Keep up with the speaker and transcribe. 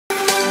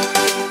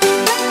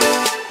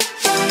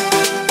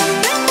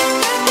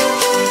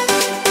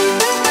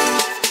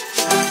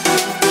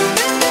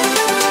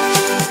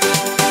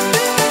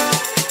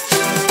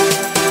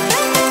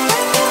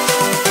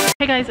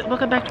guys,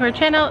 welcome back to our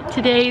channel.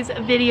 Today's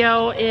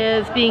video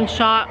is being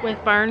shot with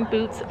Barn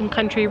Boots and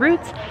Country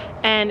Roots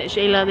and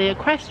Jayla the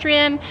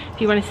equestrian.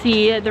 If you want to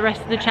see the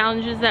rest of the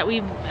challenges that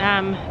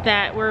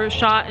that were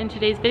shot in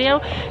today's video,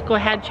 go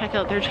ahead, check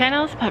out their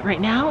channels. But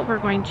right now we're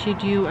going to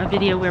do a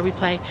video where we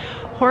play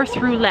horse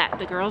roulette.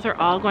 The girls are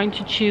all going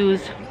to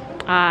choose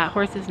a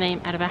horse's name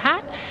out of a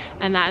hat,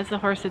 and that is the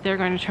horse that they're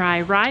going to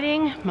try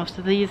riding. Most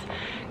of these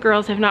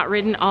girls have not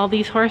ridden all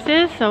these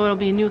horses, so it'll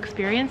be a new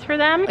experience for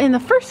them. In the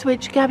first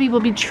switch, Gabby will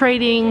be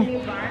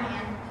trading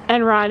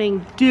and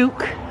riding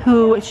Duke,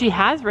 who she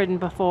has ridden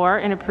before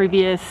in a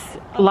previous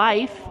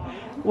life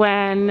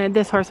when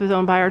this horse was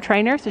owned by our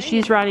trainer. So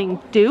she's riding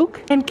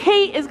Duke. And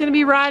Kate is gonna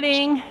be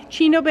riding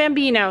Chino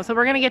Bambino. So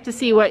we're gonna get to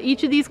see what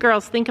each of these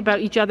girls think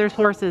about each other's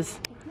horses.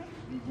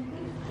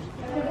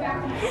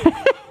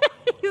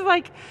 He's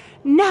like,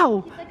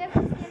 no. He's like,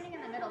 I'm standing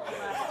in the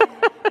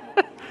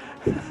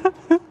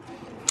middle.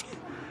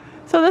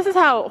 So this is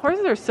how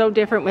horses are so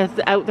different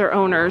without their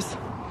owners.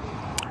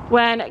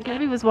 When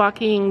Gabby was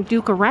walking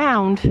Duke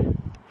around,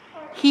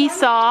 he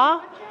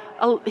saw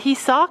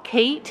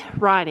Kate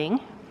riding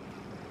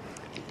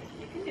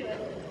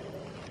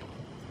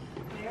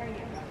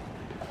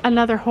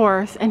another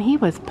horse, and he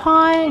was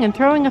pawing and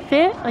throwing a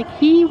fit like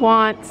he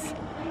wants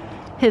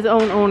his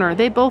own owner.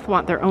 They both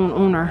want their own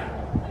owner.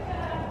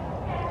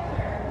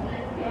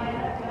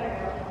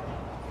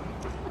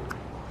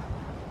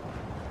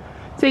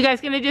 So you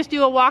guys gonna just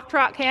do a walk,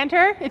 trot,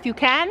 canter if you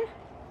can?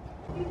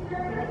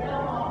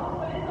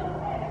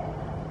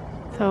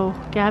 So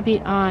Gabby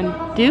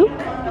on Duke.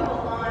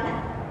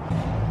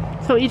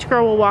 So each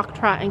girl will walk,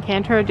 trot, and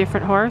canter a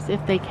different horse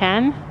if they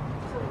can.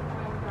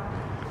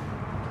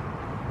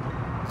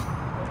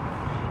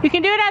 You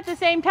can do it at the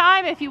same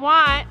time if you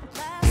want.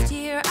 Last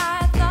year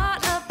I thought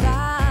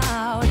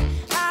about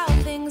how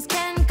things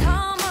can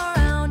come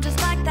around just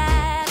like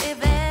that if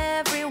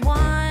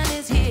everyone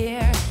is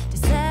here to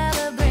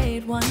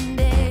celebrate one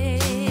day.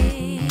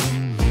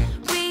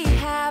 We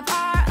have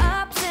our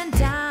ups and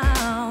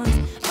downs,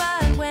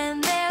 but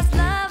when there's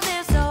love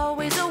there's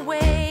always a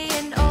way.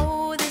 And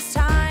oh, this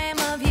time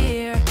of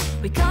year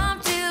we come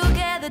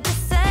together to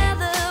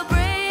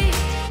celebrate.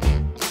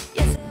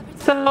 Yes,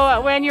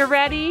 so when you're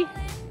ready,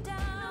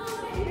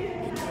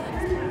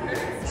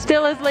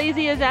 still as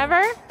lazy as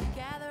ever?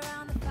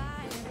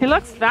 He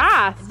looks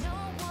fast.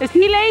 Is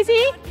he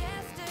lazy?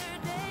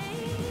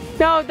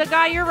 No, the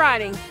guy you're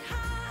riding.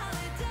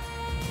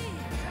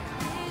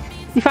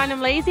 You find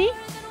him lazy?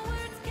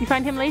 You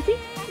find him lazy?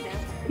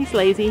 He's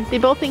lazy. They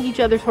both think each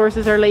other's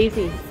horses are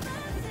lazy.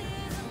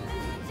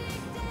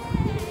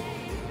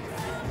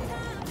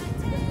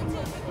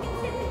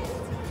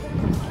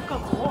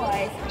 Good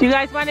boy. Do you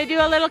guys want to do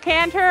a little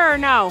canter or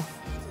no?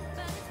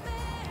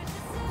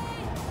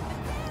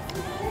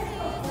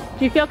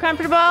 Do you feel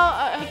comfortable,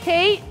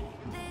 Kate?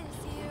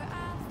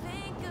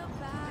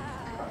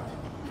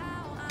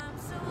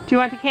 Do you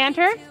want to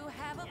canter?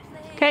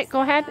 Okay, go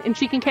ahead, and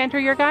she can canter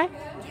your guy.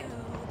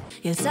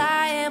 yes,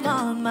 I am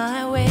on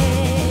my way.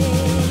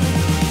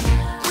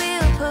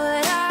 We'll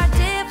put our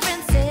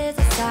differences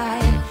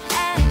aside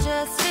and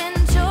just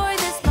enjoy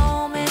this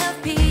moment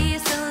of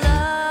peace and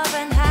love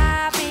and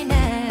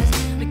happiness.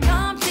 We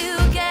come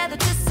together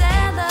to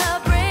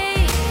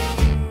celebrate.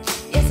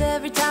 Yes,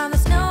 every time the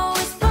snow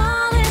is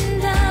falling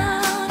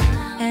down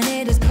and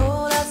it is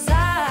cold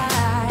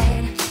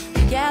outside,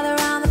 we gather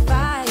around the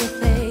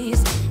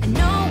fireplace and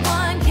no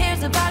one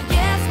cares about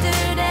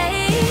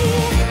yesterday.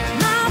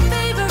 My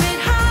favorite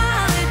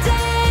holiday,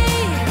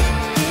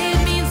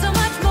 it means so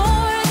much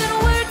more than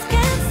words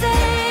can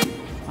say.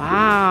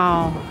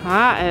 Wow,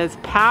 that is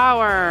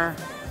power.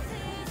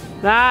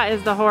 That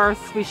is the horse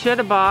we should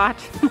have bought.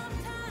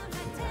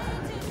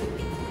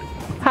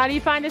 How do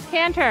you find his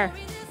canter?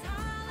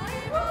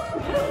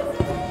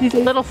 He's a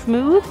little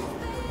smooth.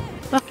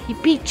 Look, he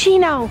beat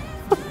Chino,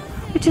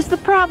 which is the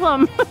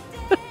problem.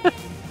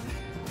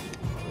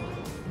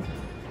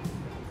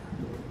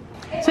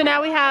 So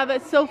now we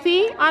have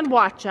Sophie on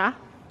Watcha.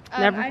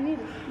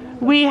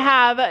 We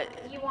have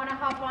You want to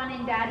hop on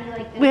in Daddy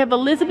like this?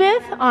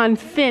 Elizabeth on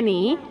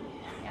Finny,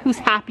 who's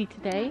happy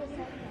today.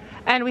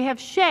 And we have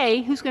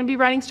Shay, who's going to be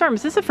riding Storm.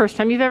 Is this the first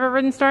time you've ever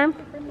ridden Storm?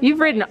 You've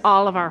ridden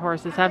all of our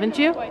horses, haven't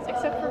you? Twice,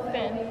 except for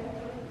Finn.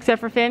 Except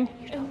for Finn?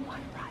 You I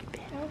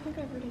don't think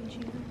I've ridden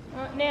Gina.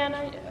 Nan,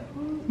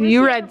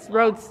 You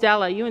rode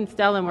Stella. You and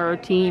Stella were a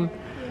team.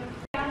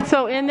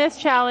 So in this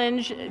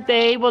challenge,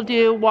 they will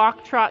do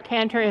walk, trot,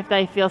 canter if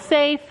they feel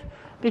safe,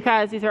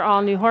 because these are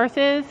all new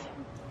horses.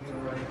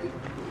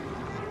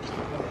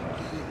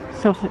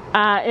 So,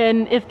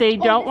 and if they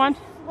don't want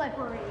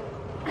Slippery.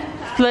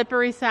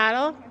 slippery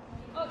saddle.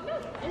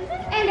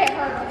 And it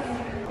hurts.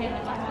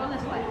 Go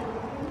this way.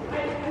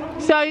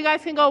 So you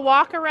guys can go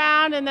walk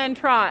around and then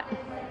trot.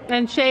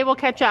 And Shay will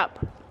catch up.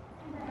 For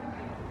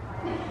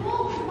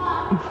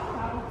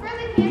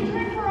the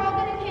cantering, we're all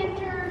going to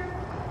canter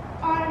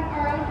on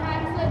our own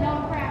time so that no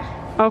one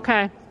crashes.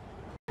 Okay.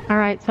 All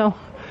right, so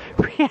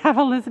we have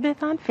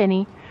Elizabeth on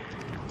Finny.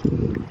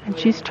 And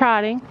she's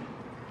trotting.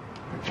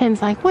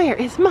 Finn's like, where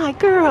is my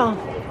girl?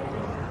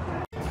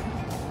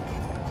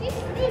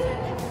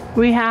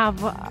 We have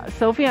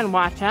Sophie and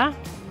Watcha,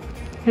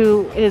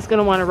 who is going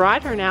to want to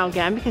ride her now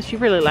again because she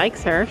really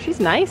likes her. She's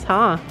nice,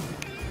 huh?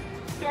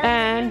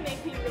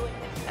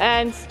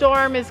 And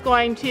Storm is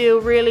going to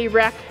really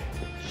wreck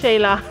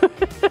Shayla.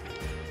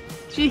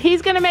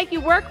 He's going to make you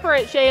work for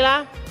it,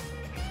 Shayla. I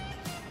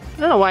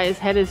don't know why his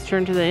head is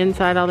turned to the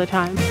inside all the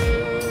time.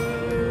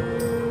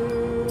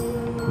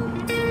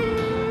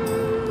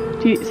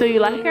 So you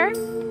like her?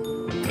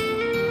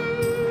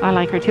 I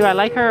like her too. I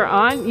like her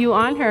on you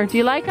on her. Do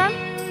you like them?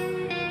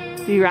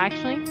 Do you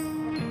actually?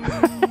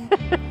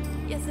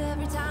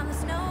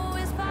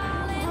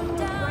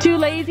 Too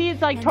lazy?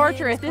 It's like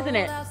torturous, isn't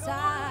it?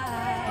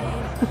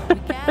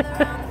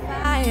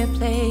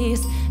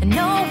 Fireplace, and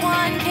no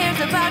one cares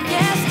about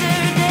yesterday.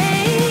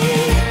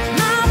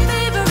 My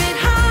favorite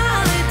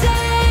holiday.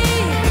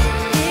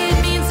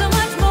 It means so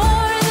much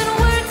more than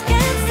words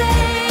can say.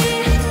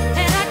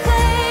 And I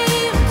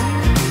claim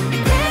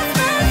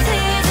Christmas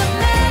is a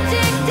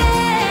magic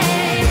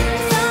day.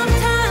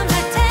 Sometimes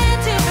I tend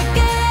to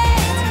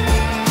forget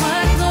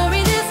what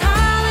glory this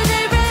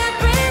holiday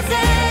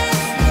represents.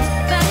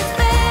 But it's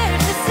fair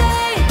to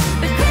say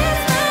that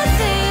Christmas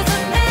is a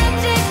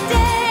magic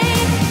day.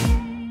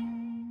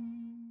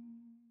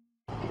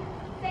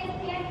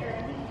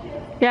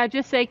 Yeah,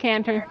 just say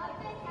Cantor.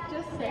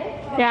 Just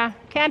say. Yeah,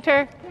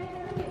 Cantor.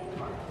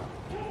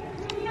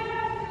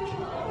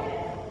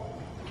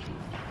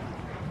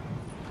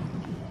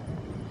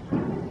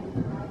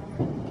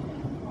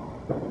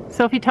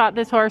 Sophie taught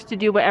this horse to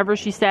do whatever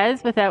she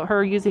says without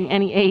her using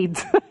any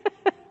aids.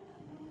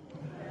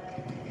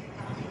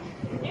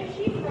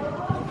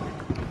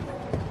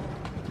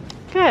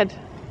 Good.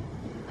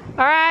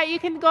 All right, you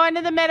can go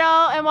into the middle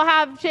and we'll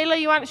have Shayla,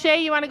 you want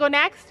to go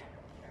next?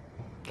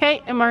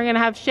 Okay, and we're gonna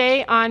have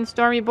Shay on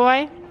Stormy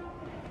Boy.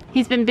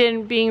 He's been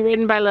being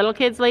ridden by little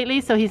kids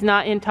lately, so he's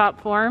not in top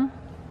form.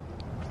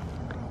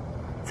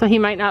 So he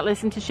might not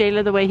listen to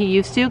Shayla the way he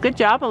used to. Good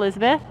job,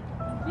 Elizabeth.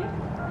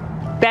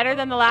 Better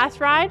than the last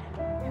ride?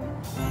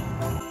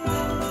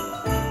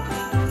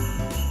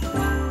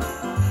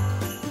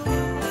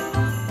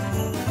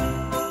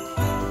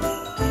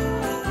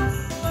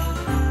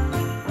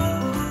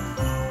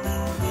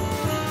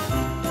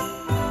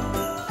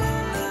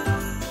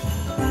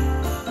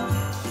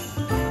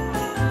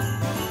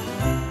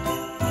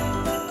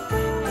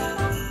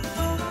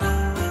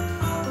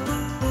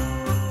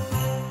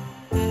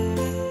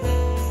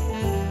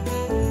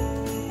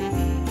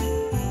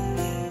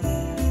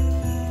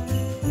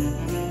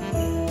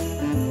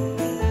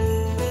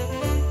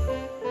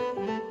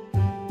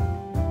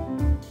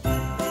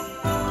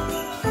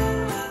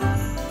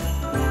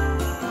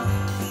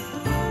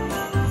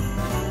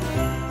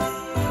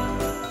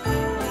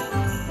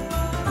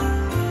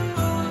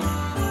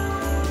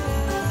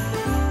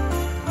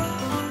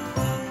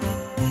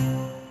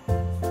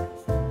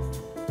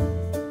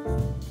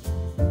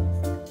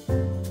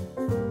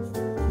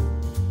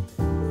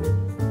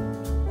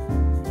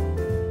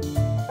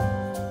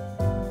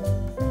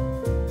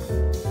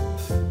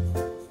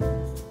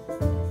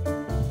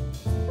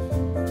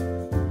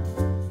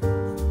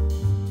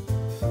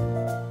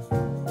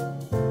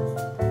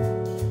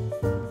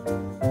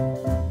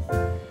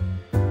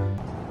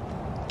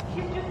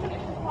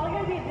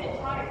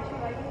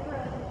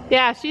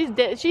 Yeah,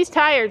 she's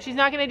tired. She's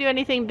not going to do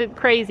anything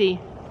crazy.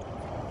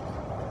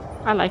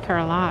 I like her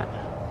a lot.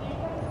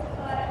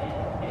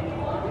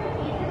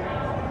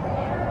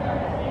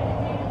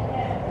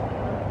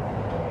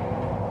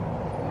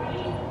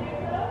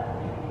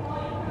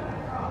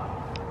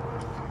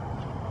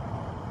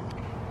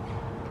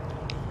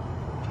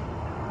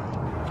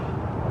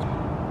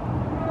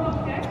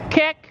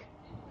 Kick.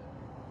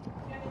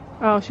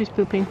 Oh, she's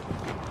pooping.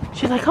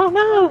 She's like, oh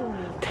no.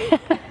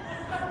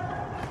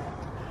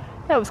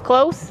 That was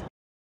close.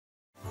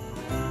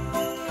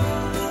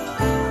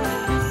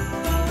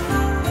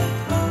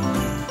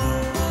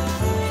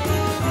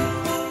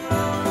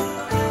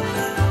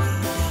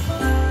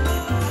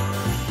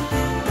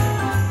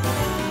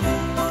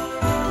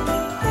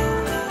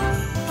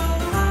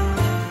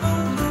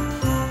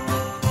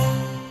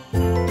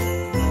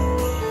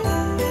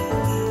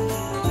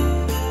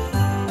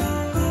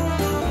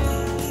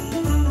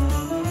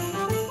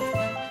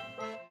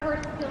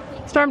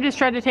 Storm just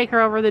tried to take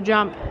her over the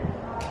jump.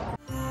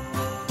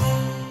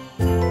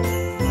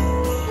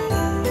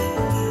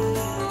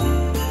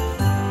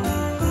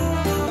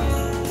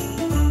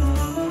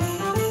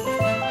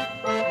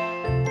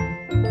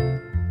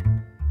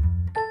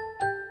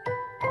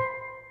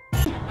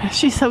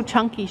 She's so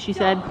chunky, she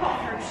said.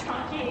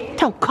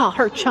 Don't call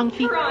her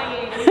chunky.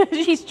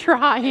 She's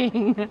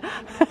trying.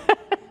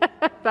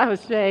 That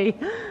was Shay.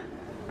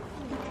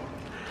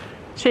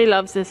 Shay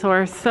loves this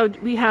horse. So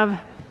we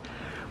have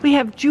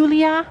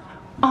Julia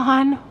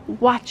on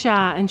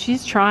Watcha, and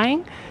she's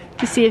trying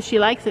to see if she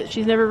likes it.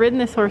 She's never ridden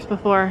this horse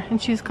before,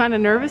 and she's kind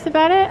of nervous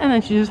about it, and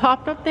then she just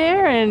hopped up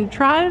there and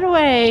trotted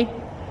away.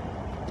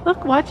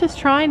 Look, Watcha's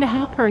trying to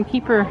help her and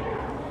keep her.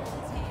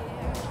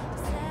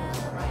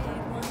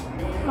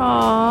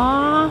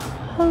 Aww,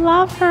 I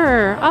love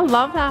her. I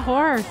love that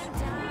horse.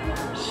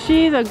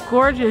 She's a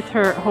gorgeous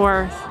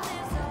horse.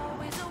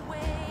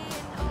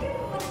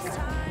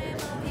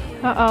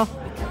 Uh-oh.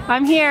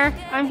 I'm here.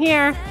 I'm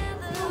here.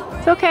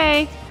 It's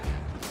okay.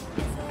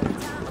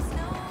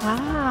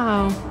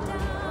 Wow.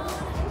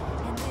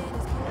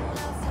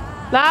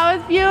 That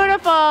was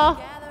beautiful.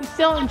 You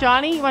still,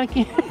 Johnny, you want to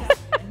keep?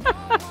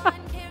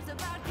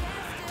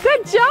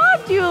 Good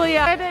job,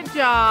 Julia. Good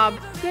job.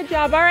 Good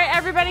job. All right,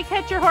 everybody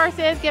catch your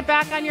horses. Get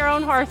back on your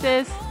own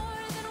horses.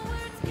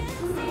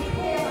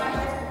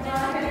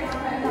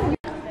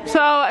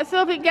 So,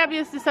 Sophie and Gabby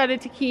has decided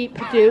to keep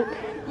Duke.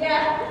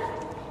 Yeah.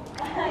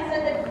 I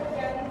said that.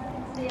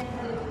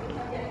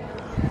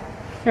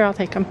 Here, I'll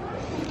take him.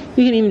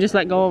 You can even just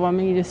let go of him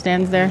and he just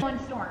stands there.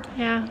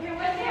 Yeah.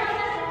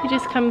 He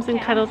just comes and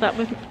cuddles up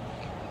with me.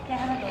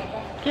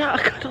 Yeah,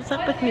 cuddles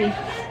up with me.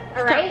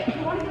 All right.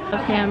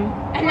 Love him.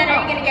 And then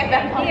are you gonna get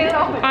back on you?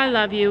 I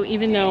love you,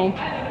 even though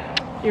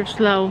you're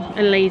slow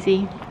and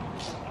lazy.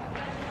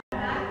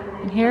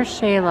 And here's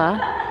Shayla.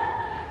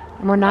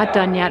 And we're not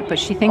done yet, but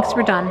she thinks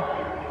we're done.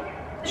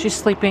 She's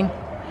sleeping,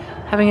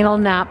 having a little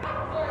nap.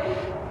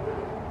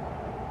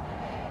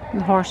 And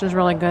the horse is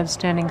really good,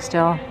 standing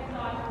still.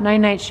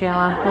 Night-night,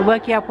 Shayla. We'll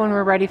wake you up when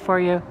we're ready for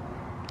you.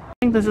 I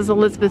think this is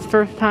Elizabeth's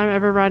first time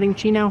ever riding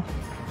Chino.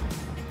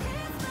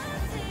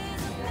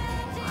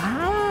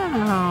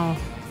 Wow.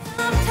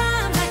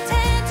 Sometimes I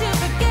tend to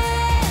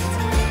forget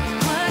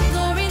what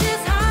glory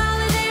this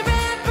holiday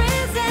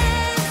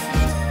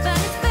represents. But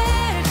it's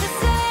fair to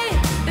say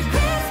that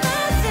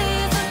Christmas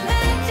is a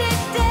magic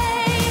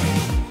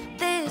day.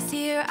 This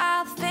year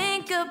I'll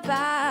think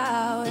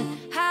about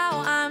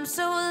how I'm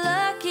so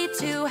lucky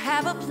to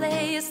have a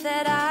place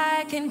that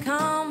I can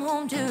come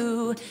home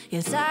to.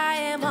 Yes, I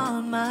am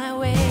on my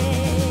way.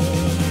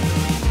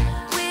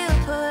 We'll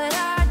put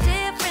our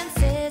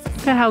differences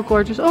Look at how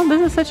gorgeous. Oh,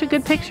 this is such a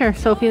good picture.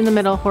 Sophie in the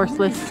middle,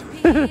 horseless.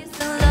 peace,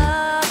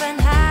 love, and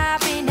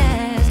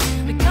happiness.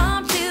 We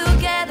come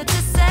together to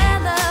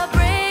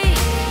celebrate.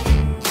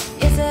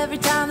 It's every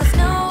time the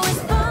snow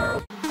is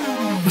falling.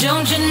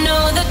 Don't you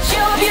know